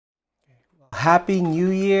Happy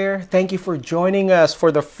New Year. Thank you for joining us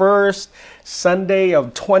for the first Sunday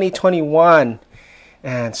of 2021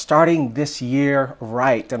 and starting this year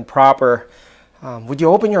right and proper. Would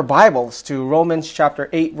you open your Bibles to Romans chapter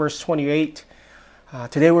 8, verse 28?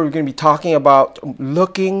 Today we're going to be talking about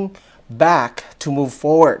looking back to move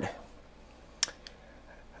forward.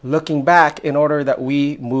 Looking back in order that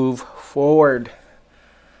we move forward.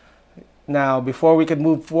 Now, before we could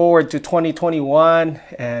move forward to 2021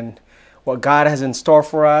 and what God has in store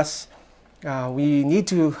for us, we need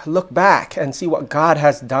to look back and see what God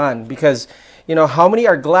has done. Because, how many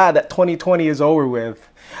are glad that 2020 is over with?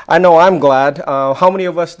 I know I'm glad. How many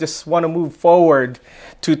of us just want to move forward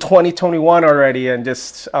to 2021 already and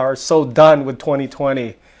just are so done with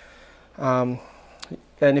 2020? And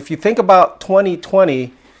if you think about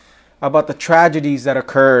 2020, about the tragedies that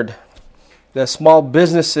occurred, the small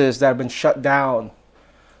businesses that have been shut down,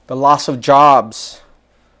 the loss of jobs,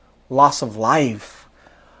 loss of life.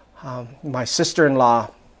 My sister-in-law,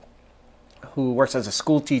 who works as a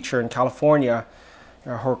school teacher in California,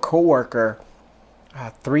 her co-worker,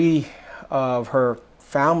 3 of her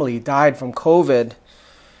family died from COVID.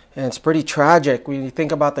 And it's pretty tragic when you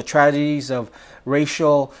think about the tragedies of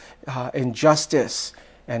racial injustice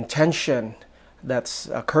and tension that's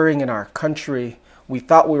occurring in our country. We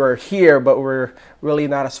thought we were here, but we're really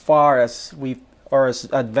not as far as as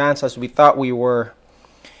advanced as we thought we were.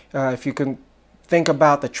 If you can think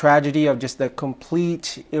about the tragedy of just the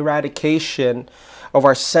complete eradication of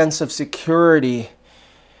our sense of security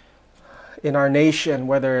in our nation,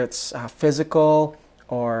 whether it's physical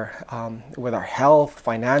or with our health,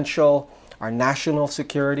 financial, our national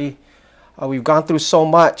security. We've gone through so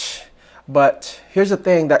much. But here's the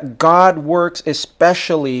thing, that God works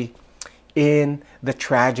especially in the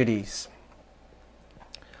tragedies.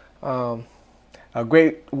 A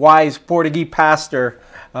great wise Portuguese pastor,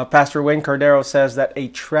 Pastor Wayne Cordeiro, says that a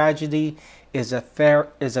tragedy is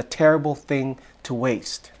a terrible thing to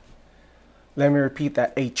waste. Let me repeat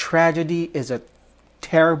that. A tragedy is a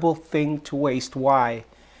terrible thing to waste. Why?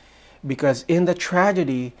 Because in those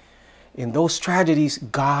tragedies,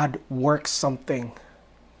 God works something.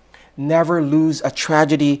 Never lose a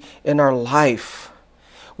tragedy in our life.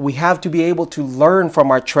 We have to be able to learn from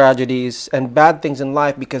our tragedies and bad things in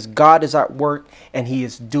life because God is at work and He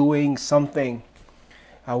is doing something.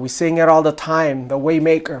 We sing it all the time, the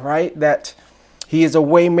Waymaker, right? That He is a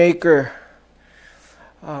Waymaker.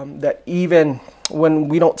 That even when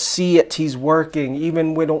we don't see it, He's working.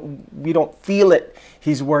 Even when we don't feel it,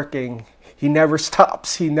 He's working. He never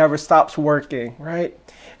stops. He never stops working, right?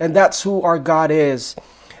 And that's who our God is.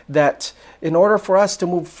 That in order for us to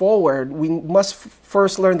move forward, we must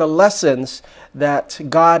first learn the lessons that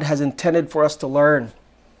God has intended for us to learn.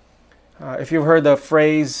 If you've heard the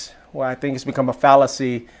phrase, well, I think it's become a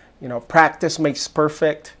fallacy, practice makes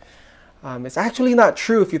perfect. It's actually not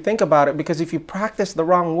true if you think about it, because if you practice the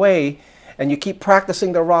wrong way and you keep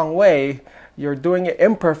practicing the wrong way, you're doing it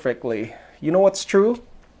imperfectly. You know what's true?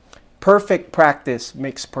 Perfect practice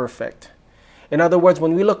makes perfect. In other words,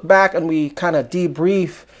 when we look back and we kind of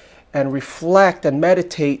debrief and reflect and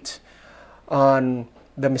meditate on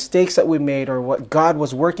the mistakes that we made or what God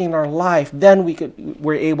was working in our life, then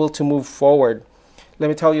we're able to move forward. Let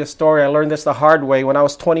me tell you a story. I learned this the hard way. When I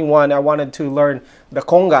was 21, I wanted to learn the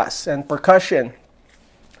congas and percussion.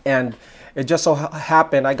 And it just so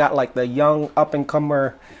happened I got like the young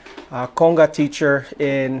up-and-comer conga teacher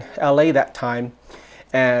in LA that time.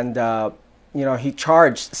 And he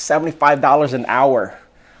charged $75 an hour.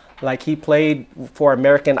 Like, he played for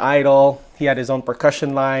American Idol. He had his own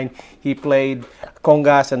percussion line. He played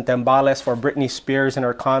congas and timbales for Britney Spears in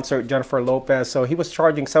her concert, Jennifer Lopez. So he was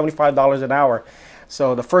charging $75 an hour.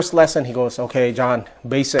 So the first lesson, he goes, okay, John,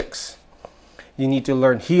 basics. You need to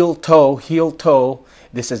learn heel, toe, heel, toe.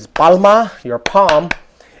 This is palma, your palm,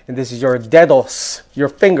 and this is your dedos, your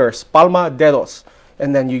fingers, palma, dedos.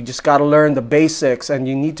 And then you just got to learn the basics, and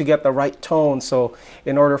you need to get the right tone. So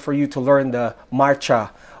in order for you to learn the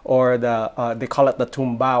marcha, or they call it the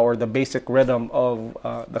tumba, or the basic rhythm of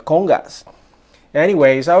the congas.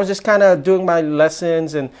 Anyways, I was just kind of doing my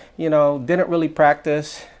lessons and, didn't really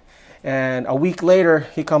practice. And a week later,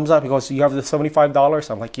 he comes up, he goes, you have the $75?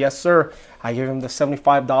 I'm like, yes, sir. I give him the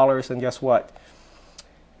 $75, and guess what?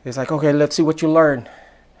 He's like, okay, let's see what you learn.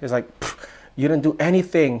 He's like, you didn't do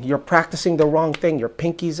anything. You're practicing the wrong thing. Your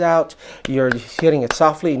pinky's out. You're hitting it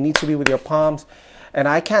softly. It needs to be with your palms. And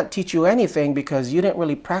I can't teach you anything because you didn't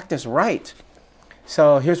really practice right.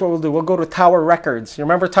 So here's what we'll do. We'll go to Tower Records. You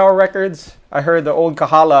remember Tower Records? I heard the old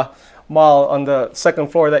Kahala mall on the second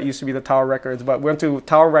floor that used to be the Tower Records. But we went to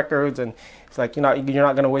Tower Records, and it's like, you're not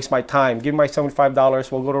going to waste my time. Give me my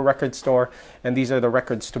 $75. We'll go to a record store, and these are the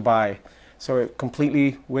records to buy. So it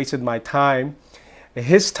completely wasted my time,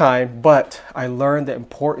 his time, but I learned the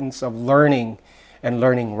importance of learning and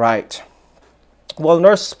learning right. Well, in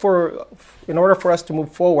order for us to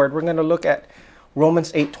move forward, we're going to look at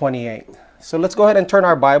Romans 8:28. So let's go ahead and turn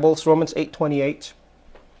our Bibles, Romans 8:28.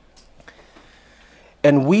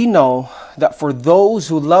 And we know that for those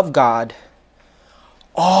who love God,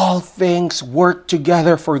 all things work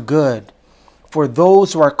together for good, for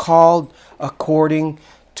those who are called according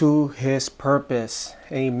to his purpose.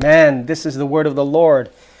 Amen. This is the word of the Lord.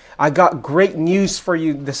 I got great news for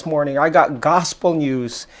you this morning. I got gospel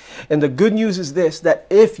news. And the good news is this, that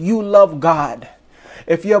if you love God,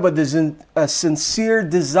 if you have a sincere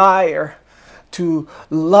desire to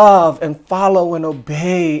love and follow and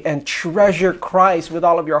obey and treasure Christ with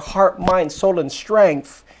all of your heart, mind, soul, and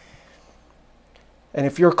strength, and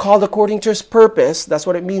if you're called according to his purpose, that's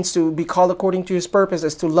what it means to be called according to his purpose,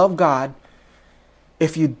 is to love God.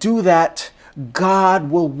 If you do that, God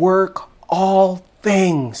will work all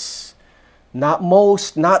things. Not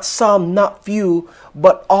most, not some, not few,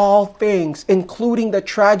 but all things, including the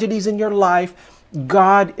tragedies in your life.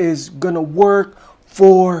 God is going to work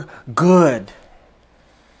for good.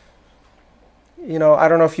 I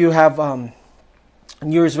don't know if you have New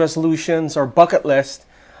Year's resolutions or bucket list,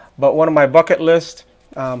 but one of my bucket lists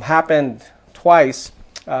happened twice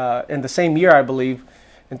in the same year, I believe.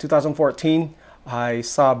 In 2014, I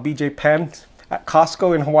saw BJ Penn at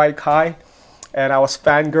Costco in Hawaii Kai, and I was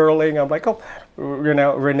fangirling. I'm like, oh,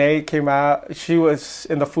 Renee came out. She was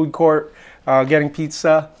in the food court getting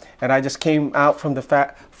pizza, and I just came out from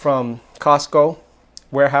Costco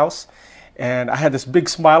warehouse, and I had this big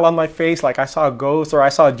smile on my face, like I saw a ghost or I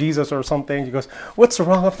saw Jesus or something. He goes, "What's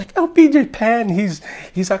wrong?" I'm like, "Oh, BJ Penn, he's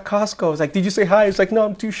at Costco." I was like, "Did you say hi?" He's like, "No,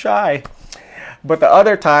 I'm too shy." But the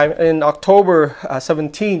other time, in October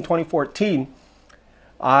 17, 2014,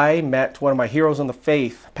 I met one of my heroes in the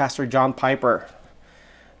faith, Pastor John Piper.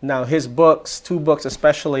 Now, his books, 2 books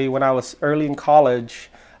especially, when I was early in college,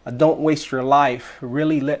 Don't Waste Your Life,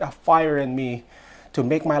 really lit a fire in me to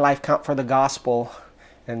make my life count for the gospel.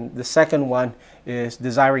 And the second one is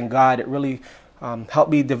Desiring God. It really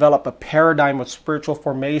helped me develop a paradigm of spiritual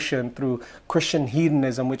formation through Christian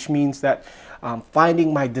hedonism, which means that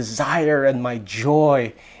finding my desire and my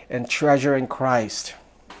joy and treasure in Christ.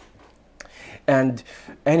 And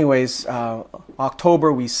anyways,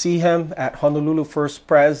 October, we see him at Honolulu First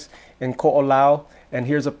Pres in Ko'olau. And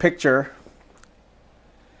here's a picture.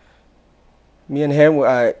 Me and him,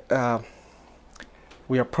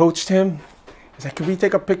 we approached him. He's like, "Can we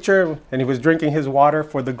take a picture?" And he was drinking his water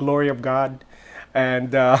for the glory of God.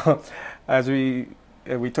 And as we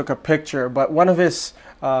took a picture. But one of his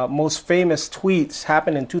most famous tweets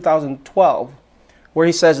happened in 2012, where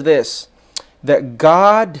he says this, that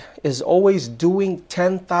God is always doing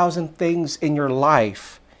 10,000 things in your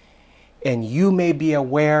life, and you may be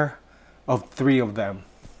aware of 3 of them.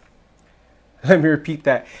 Let me repeat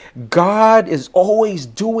that. God is always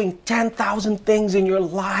doing 10,000 things in your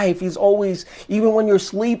life. He's always, even when you're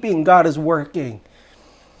sleeping, God is working.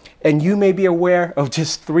 And you may be aware of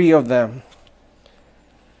just 3 of them.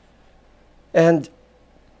 And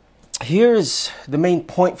here's the main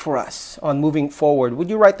point for us on moving forward.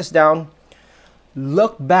 Would you write this down?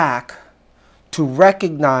 Look back to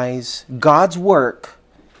recognize God's work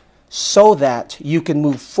so that you can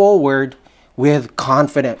move forward with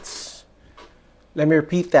confidence. Let me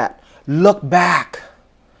repeat that. Look back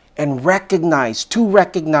and recognize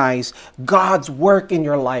God's work in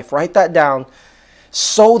your life. Write that down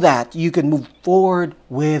so that you can move forward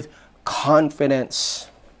with confidence.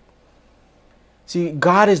 See,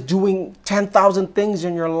 God is doing 10,000 things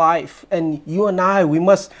in your life, and you and I, we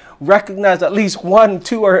must recognize at least 1,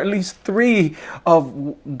 2, or at least 3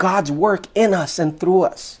 of God's work in us and through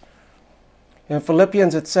us. In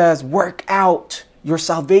Philippians, it says, work out your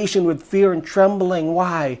salvation with fear and trembling.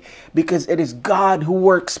 Why? Because it is God who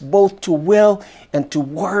works both to will and to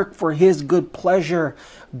work for his good pleasure.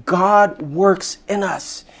 God works in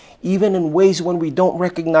us, even in ways when we don't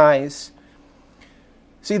recognize.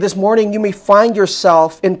 See, this morning you may find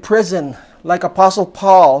yourself in prison like Apostle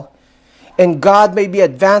Paul, and God may be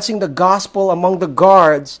advancing the gospel among the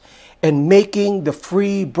guards and making the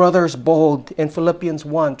free brothers bold in Philippians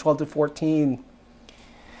 1, 12-14.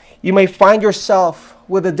 You may find yourself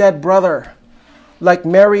with a dead brother like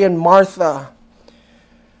Mary and Martha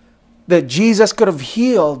that Jesus could have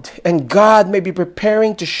healed, and God may be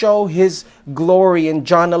preparing to show his glory in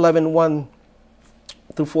John 11,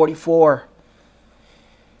 1-44.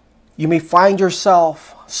 You may find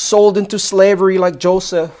yourself sold into slavery like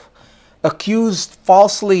Joseph, accused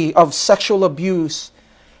falsely of sexual abuse,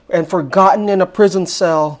 and forgotten in a prison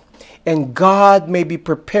cell. And God may be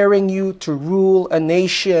preparing you to rule a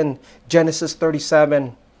nation. Genesis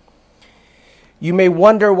 37. You may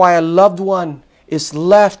wonder why a loved one is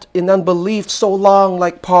left in unbelief so long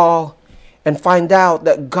like Paul, and find out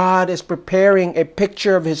that God is preparing a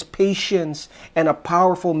picture of his patience and a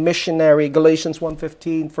powerful missionary. Galatians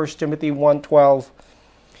 1:15, 1 Timothy 1:12.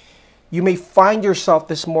 You may find yourself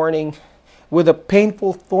this morning with a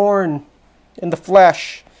painful thorn in the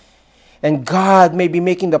flesh, and God may be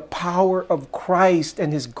making the power of Christ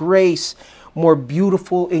and his grace more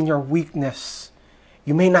beautiful in your weakness.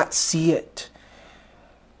 You may not see it,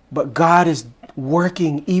 but God is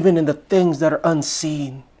working even in the things that are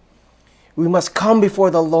unseen. We must come before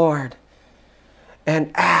the Lord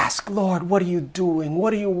and ask, Lord, what are you doing?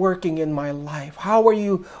 What are you working in my life? How are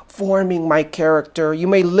you forming my character? You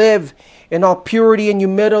may live in all purity and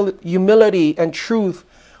humility and truth,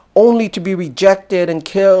 only to be rejected and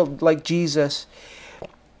killed like Jesus.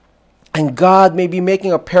 And God may be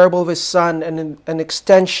making a parable of his Son and an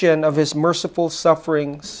extension of his merciful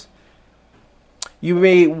sufferings. You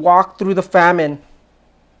may walk through the famine,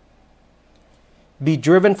 be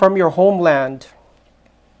driven from your homeland,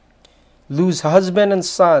 lose husband and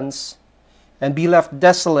sons, and be left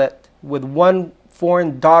desolate with one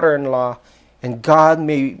foreign daughter-in-law, and God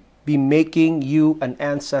may be making you an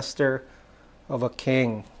ancestor of a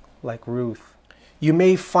king like Ruth. You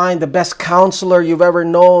may find the best counselor you've ever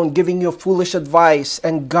known giving you foolish advice,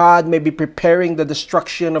 and God may be preparing the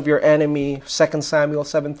destruction of your enemy. 2 Samuel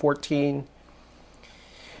 7:14.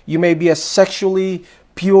 You may be a sexually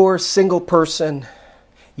pure single person,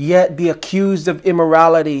 yet be accused of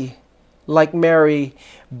immorality like Mary,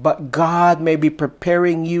 but God may be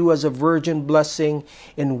preparing you as a virgin blessing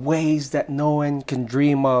in ways that no one can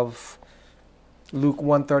dream of. Luke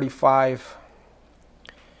 1:35.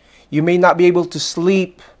 You may not be able to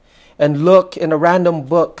sleep and look in a random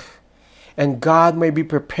book, and God may be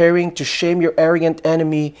preparing to shame your arrogant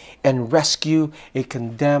enemy and rescue a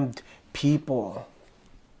condemned people.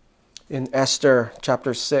 In Esther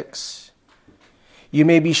chapter 6. You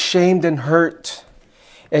may be shamed and hurt,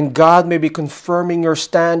 and God may be confirming your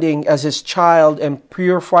standing as his child and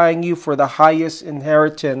purifying you for the highest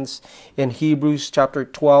inheritance in Hebrews chapter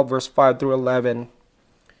 12, verse 5 through 11.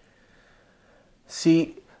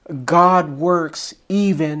 See, God works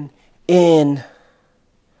even in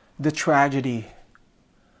the tragedy.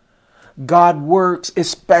 God works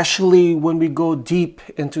especially when we go deep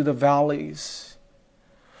into the valleys.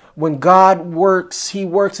 When God works, he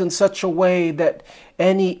works in such a way that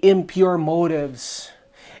any impure motives,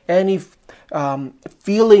 any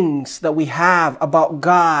feelings that we have about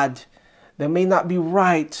God that may not be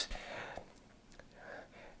right,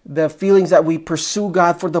 the feelings that we pursue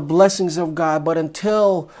God for the blessings of God, but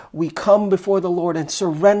until we come before the Lord and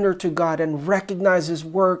surrender to God and recognize his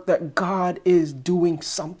work, that God is doing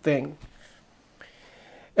something.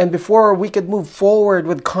 And before we could move forward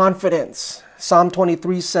with confidence, Psalm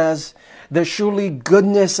 23 says, that surely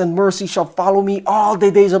goodness and mercy shall follow me all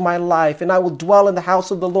the days of my life, and I will dwell in the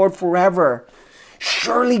house of the Lord forever.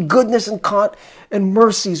 Surely goodness and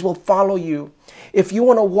mercies will follow you. If you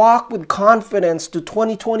want to walk with confidence to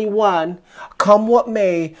 2021, come what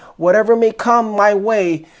may, whatever may come my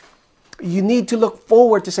way, you need to look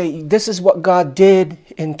forward to say, this is what God did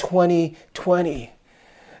in 2020.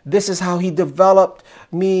 This is how he developed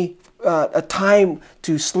me a time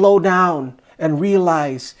to slow down and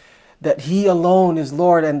realize that he alone is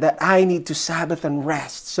Lord and that I need to Sabbath and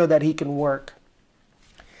rest so that he can work.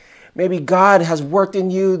 Maybe God has worked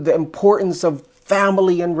in you the importance of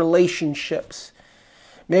family and relationships.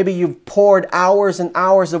 Maybe you've poured hours and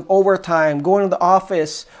hours of overtime, going to the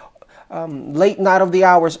office, late night of the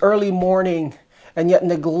hours, early morning, and yet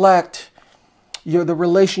neglect the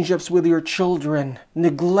relationships with your children,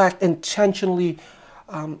 neglect intentionally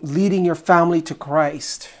leading your family to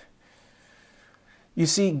Christ. You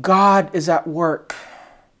see, God is at work,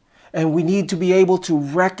 and we need to be able to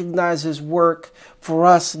recognize his work for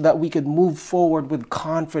us that we could move forward with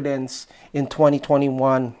confidence in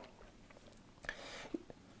 2021.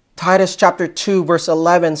 Titus chapter 2 verse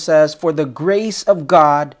 11 says, "For the grace of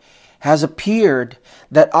God has appeared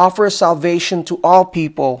that offers salvation to all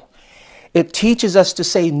people. It teaches us to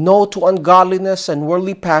say no to ungodliness and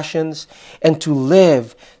worldly passions and to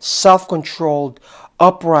live self-controlled,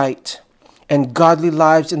 upright, and godly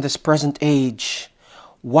lives in this present age,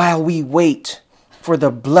 while we wait for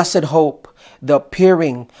the blessed hope, the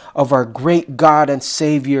appearing of our great God and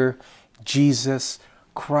Savior, Jesus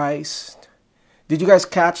Christ." Did you guys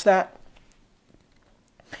catch that?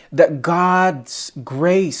 That God's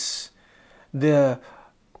grace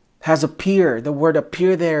has appeared. The word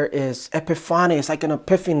appear there is epiphany. It's like an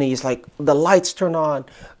epiphany. It's like the lights turn on.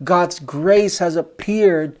 God's grace has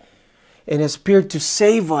appeared, and has appeared to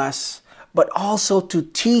save us, but also to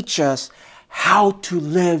teach us how to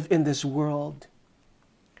live in this world.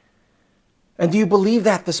 And do you believe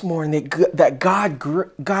that this morning? That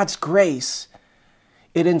God's grace,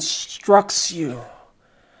 it instructs you.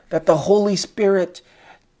 That the Holy Spirit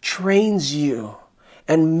trains you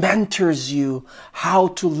and mentors you how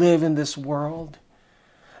to live in this world.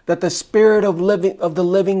 That the Spirit of the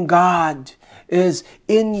living God is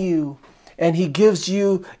in you, and He gives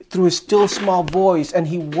you through His still small voice, and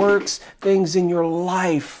He works things in your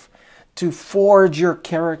life to forge your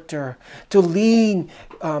character, to lean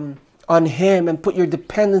on Him and put your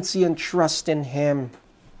dependency and trust in Him.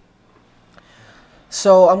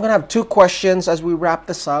 So I'm going to have two questions as we wrap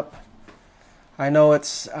this up. I know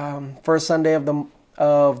it's first Sunday of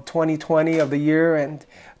 2020 of the year and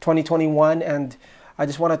 2021, and I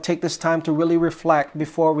just want to take this time to really reflect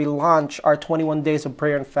before we launch our 21 days of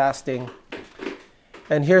prayer and fasting.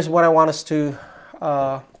 And here's what I want us to,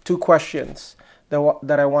 two questions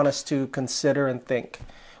that I want us to consider and think.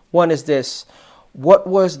 One is this: what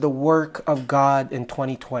was the work of God in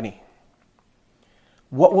 2020?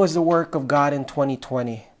 What was the work of God in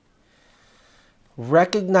 2020?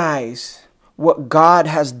 Recognize what God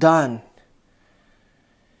has done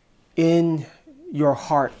in your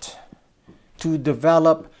heart to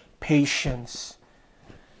develop patience,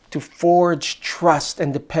 to forge trust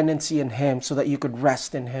and dependency in Him so that you could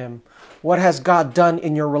rest in Him. What has God done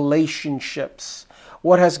in your relationships?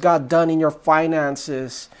 What has God done in your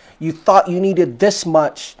finances? You thought you needed this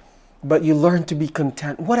much, but you learned to be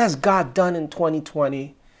content. What has God done in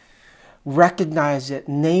 2020? Recognize it,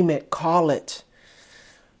 name it, call it,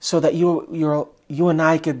 so that you and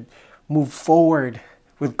I could move forward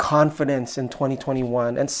with confidence in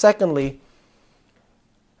 2021. And secondly,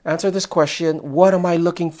 answer this question: what am I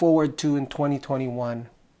looking forward to in 2021?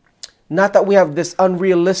 Not that we have this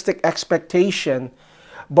unrealistic expectation,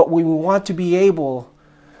 but we want to be able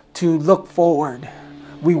to look forward.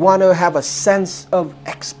 We want to have a sense of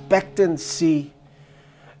expectancy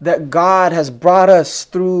that God has brought us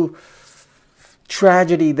through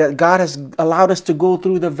tragedy, that God has allowed us to go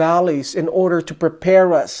through the valleys in order to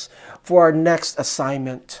prepare us for our next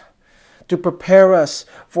assignment, to prepare us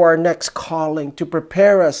for our next calling, to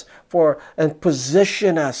prepare us for and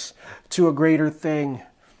position us to a greater thing.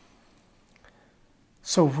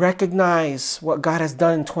 So recognize what God has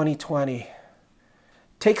done in 2020.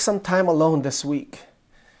 Take some time alone this week.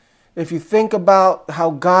 If you think about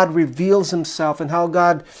how God reveals Himself and how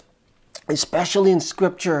God, especially in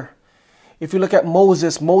Scripture, if you look at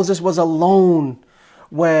Moses was alone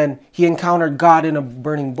when he encountered God in a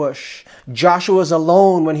burning bush. Joshua was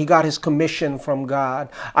alone when he got his commission from God.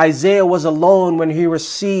 Isaiah was alone when he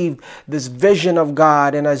received this vision of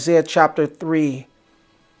God in Isaiah chapter 3.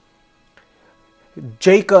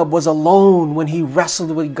 Jacob was alone when he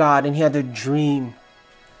wrestled with God and he had a dream.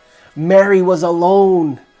 Mary was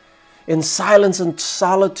alone in silence and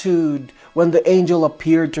solitude when the angel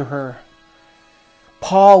appeared to her.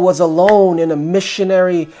 Paul was alone in a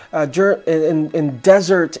missionary in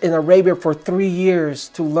desert in Arabia for 3 years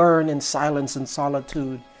to learn in silence and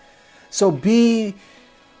solitude. So be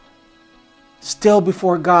still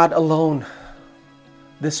before God alone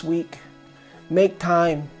this week. Make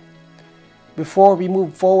time before we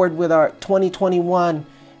move forward with our 2021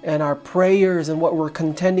 and our prayers and what we're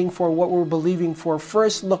contending for, what we're believing for.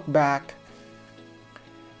 First, look back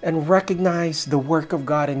and recognize the work of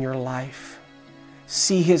God in your life.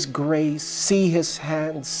 See His grace, see His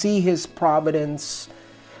hand, see His providence,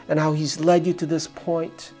 and how He's led you to this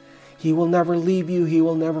point. He will never leave you. He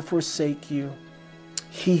will never forsake you.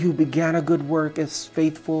 He who began a good work is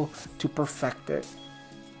faithful to perfect it.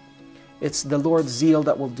 It's the Lord's zeal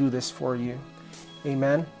that will do this for you.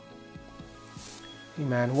 Amen.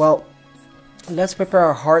 Amen. Well, let's prepare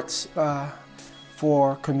our hearts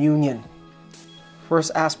for communion.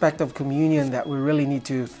 First aspect of communion that we really need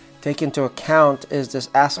to take into account is this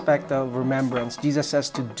aspect of remembrance. Jesus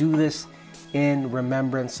says to do this in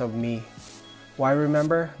remembrance of me. Why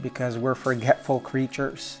remember? Because we're forgetful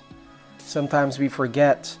creatures. Sometimes we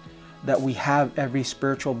forget that we have every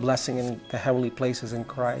spiritual blessing in the heavenly places in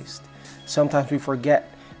Christ. Sometimes we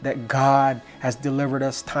forget that God has delivered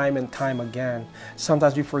us time and time again.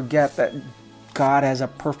 Sometimes we forget that God has a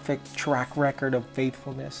perfect track record of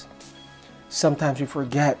faithfulness. Sometimes we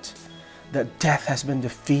forget that death has been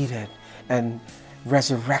defeated and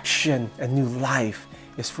resurrection and new life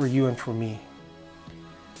is for you and for me.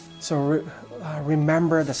 So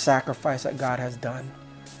remember the sacrifice that God has done.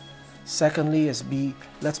 Secondly is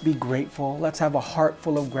let's be grateful. Let's have a heart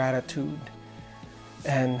full of gratitude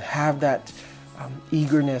and have that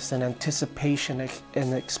eagerness and anticipation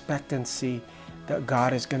and expectancy that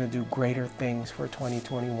God is going to do greater things for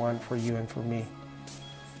 2021 for you and for me.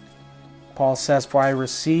 Paul says, "For I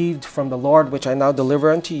received from the Lord, which I now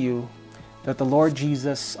deliver unto you, that the Lord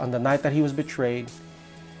Jesus, on the night that he was betrayed,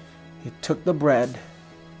 he took the bread,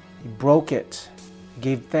 he broke it,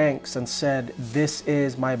 gave thanks, and said, 'This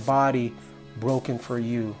is my body broken for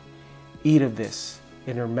you. Eat of this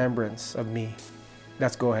in remembrance of me.'"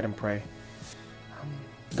 Let's go ahead and pray.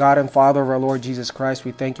 God and Father of our Lord Jesus Christ,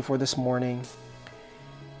 we thank you for this morning.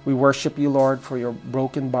 We worship you, Lord, for your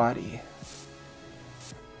broken body.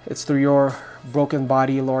 It's through your broken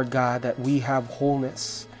body, Lord God, that we have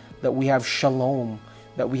wholeness, that we have shalom,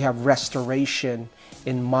 that we have restoration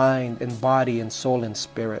in mind and body and soul and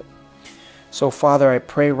spirit. So, Father, I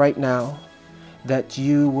pray right now that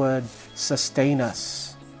you would sustain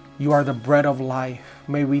us. You are the bread of life.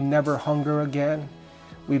 May we never hunger again.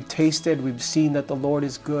 We've tasted, we've seen that the Lord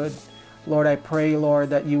is good. Lord, I pray,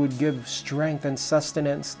 Lord, that you would give strength and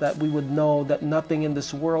sustenance, that we would know that nothing in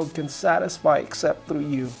this world can satisfy except through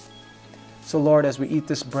you. So, Lord, as we eat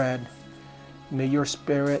this bread, may your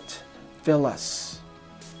Spirit fill us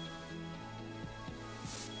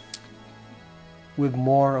with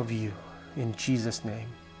more of you. In Jesus' name,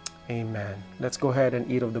 amen. Let's go ahead and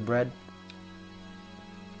eat of the bread.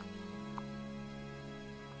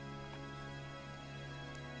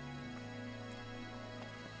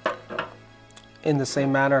 In the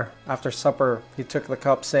same manner, after supper, he took the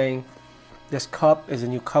cup, saying, "This cup is a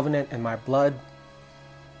new covenant in my blood.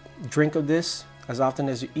 Drink of this as often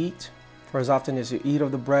as you eat. For as often as you eat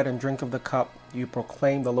of the bread and drink of the cup, you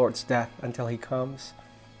proclaim the Lord's death until he comes."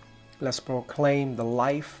 Let's proclaim the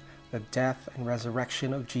life, the death, and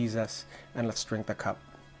resurrection of Jesus, and let's drink the cup.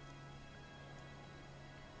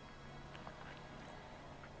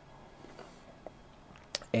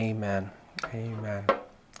 Amen. Amen.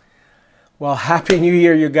 Well, Happy New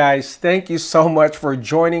Year, you guys. Thank you so much for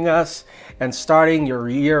joining us and starting your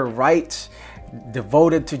year right,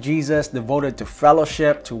 devoted to Jesus, devoted to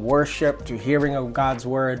fellowship, to worship, to hearing of God's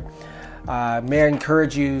word. May I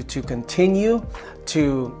encourage you to continue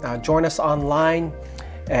to join us online.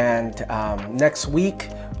 And next week,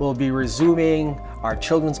 we'll be resuming our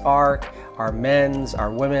Children's Ark, our men's, our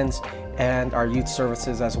women's, and our youth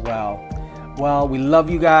services as well. Well, we love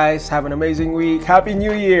you guys. Have an amazing week. Happy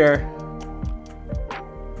New Year.